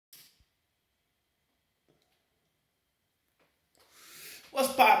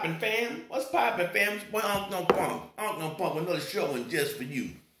What's poppin', fam? What's poppin', fam? It's boy Unknopunk. Unknopunk, another show and just for you.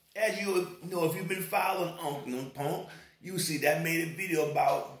 As you know, if you've been following Unknopunk, you see that I made a video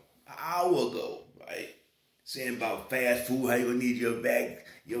about an hour ago, right? Saying about fast food, how you gonna need your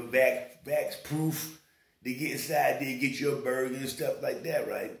vax proof to get inside there, get your burger and stuff like that,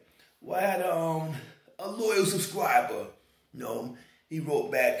 right? Well, I had a loyal subscriber, he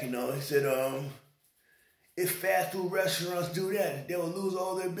wrote back, he said, if fast food restaurants do that, they will lose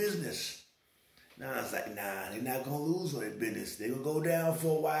all their business. Now I was like, nah, they're not gonna lose all their business. They're gonna go down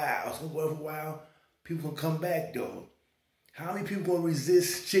for a while. It's gonna go down for a while. People gonna come back though. How many people gonna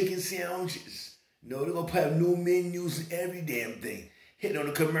resist chicken sandwiches? They're gonna have new menus and every damn thing. Hitting on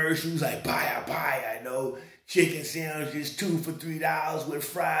the commercials like buy, chicken sandwiches 2 for $3 with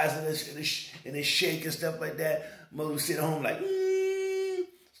fries and a shake and stuff like that. Mother was sitting home like,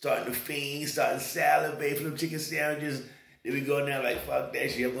 starting to fiend, starting to salivate for them chicken sandwiches. Then we go down like, fuck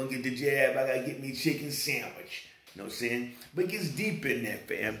that shit, I'm gonna get the jab, I gotta get me a chicken sandwich. You know what I'm saying? But it gets deep in there,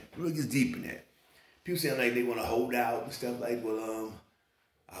 fam. It really gets deep in there. People saying like they wanna hold out and stuff like, well,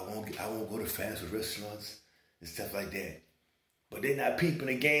 I won't go to fast food restaurants and stuff like that. But they're not peeping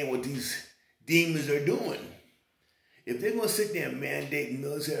the game what these demons are doing. If they're gonna sit there and mandate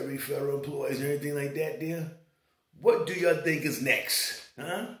military, federal employees, or anything like that there, what do y'all think is next?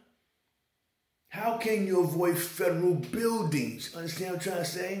 Huh? How can you avoid federal buildings? Understand what I'm trying to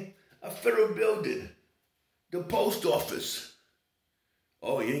say? A federal building. The post office.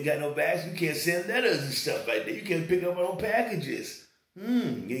 Oh, you ain't got no bags? You can't send letters and stuff like that. You can't pick up on packages.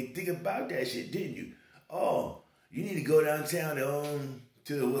 You ain't think about that shit, didn't you? Oh, you need to go downtown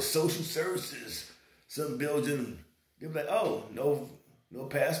to the social services. Some building. They'll be like, oh, no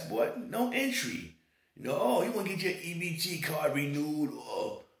passport, no entry. You want to get your EBT card renewed,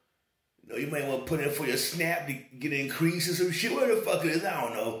 or you might want to put in for your SNAP to get an increase or some shit. Where the fuck it is, I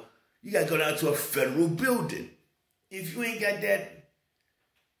don't know. You got to go down to a federal building. If you ain't got that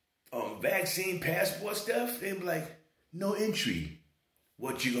vaccine passport stuff, they be like, no entry.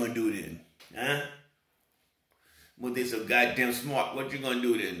 What you gonna do then? Huh? Well, they so goddamn smart. What you gonna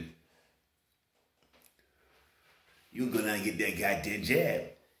do then? You go down and get that goddamn jab.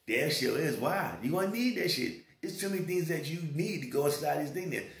 Damn sure is. Why? You gonna need that shit. It's too many things that you need to go inside this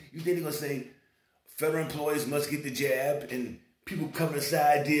thing there. You think they're gonna say federal employees must get the jab and people coming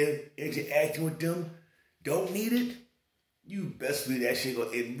inside there interacting with them don't need it? You best believe that shit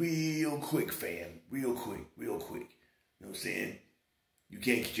gonna end real quick, fam. Real quick. You know what I'm saying? You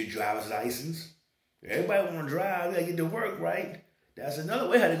can't get your driver's license. Everybody wanna drive, they gotta get to work, right? That's another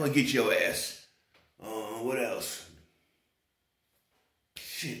way how they gonna get your ass. What else?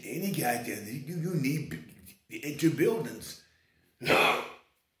 Shit, any goddamn, you need to enter buildings.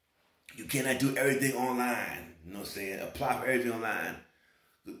 You cannot do everything online. You know what I'm saying? Apply for everything online.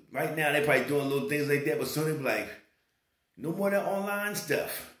 Right now, they probably doing little things like that, but soon they be like, no more of that online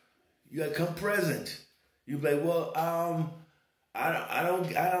stuff. You gotta come present. You be like, well, I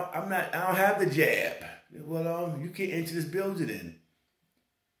don't have the jab. Well, you can't enter this building then.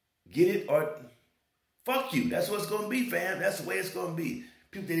 Get it or fuck you. That's what it's gonna be, fam. That's the way it's gonna be.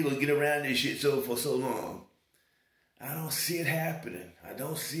 People think they're gonna get around this shit for so long. I don't see it happening.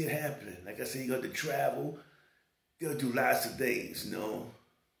 Like I said, you got to travel. You got to do lots of things,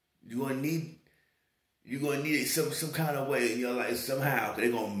 You're gonna need it some kind of way in your life somehow. They're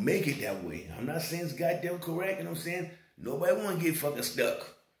gonna make it that way. I'm not saying it's goddamn correct, you know what I'm saying? Nobody wanna get fucking stuck.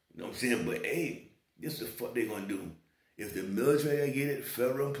 You know what I'm saying? But hey, this is the fuck they gonna do. If the military gotta get it,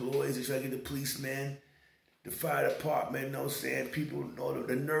 federal employees, they try to get the policemen, the fire department, you know what I'm saying? People,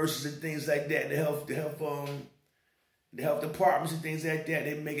 the nurses and things like that, the health departments and things like that,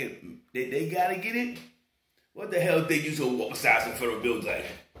 they make it, they gotta get it. What the hell they use to walk beside some federal buildings like?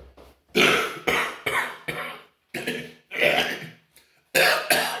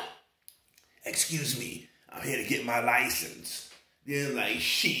 Excuse me, I'm here to get my license. They're like,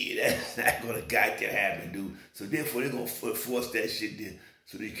 shit, that's not gonna goddamn happen, dude. So therefore, they're gonna force that shit there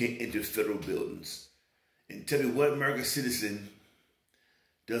so they can't enter federal buildings. And tell me what American citizen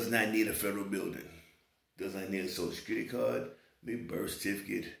does not need a federal building? Does not need a social security card, maybe birth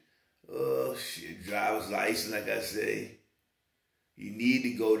certificate, driver's license, like I say. You need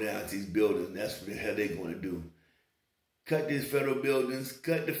to go down to these buildings. That's what the hell they're going to do. Cut these federal buildings,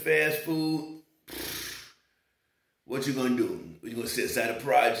 cut the fast food. What you going to do? You going to sit inside the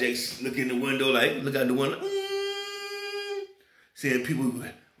projects, look in the window, look out the window, seeing people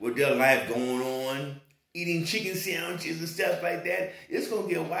with their life going on, eating chicken sandwiches and stuff like that. It's going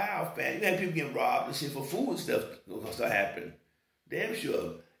to get wild, fam. You have people getting robbed and shit for food and stuff going to start happening. Damn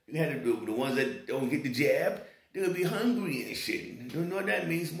sure. You have to do the ones that don't get the jab, They'll be hungry and shit. You know what that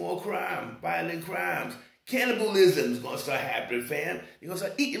means? More crime, violent crimes. Cannibalism is gonna start happening, fam. You're gonna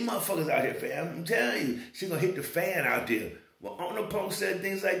start eating motherfuckers out here, fam. I'm telling you, she's gonna hit the fan out there. When Unknopunk said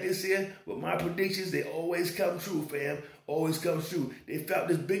things like this here, with my predictions, they always come true, fam. Always come true. They found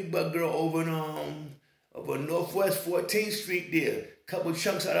this big butt girl over in Northwest 14th Street there. Couple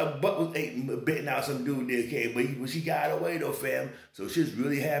chunks out of her butt was bitten out some dude there, okay? But she got away though, fam. So shit's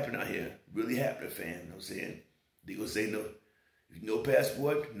really happening out here. Really happening, fam. You know what I'm saying? They gonna say no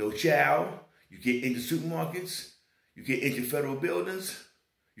passport, no child. You can't enter supermarkets. You can't enter federal buildings.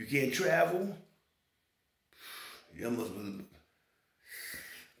 You can't travel. You almost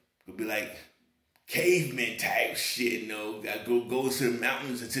could be like caveman type shit, you know. Gotta go to the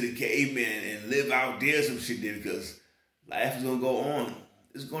mountains and to the caveman and live out there some shit there because life is gonna go on.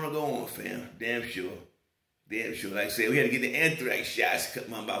 It's gonna go on, fam. Damn sure. Damn sure. Like I said, we had to get the anthrax shots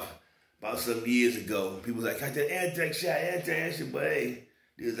about some years ago. People was like, got that anthrax shot, but hey,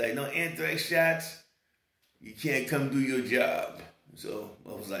 there's like no anthrax shots. You can't come do your job. So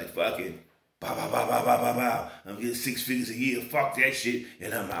I was like, fuck it. Bow. I'm getting 6 figures a year. Fuck that shit.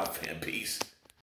 And I'm out, fam. Peace.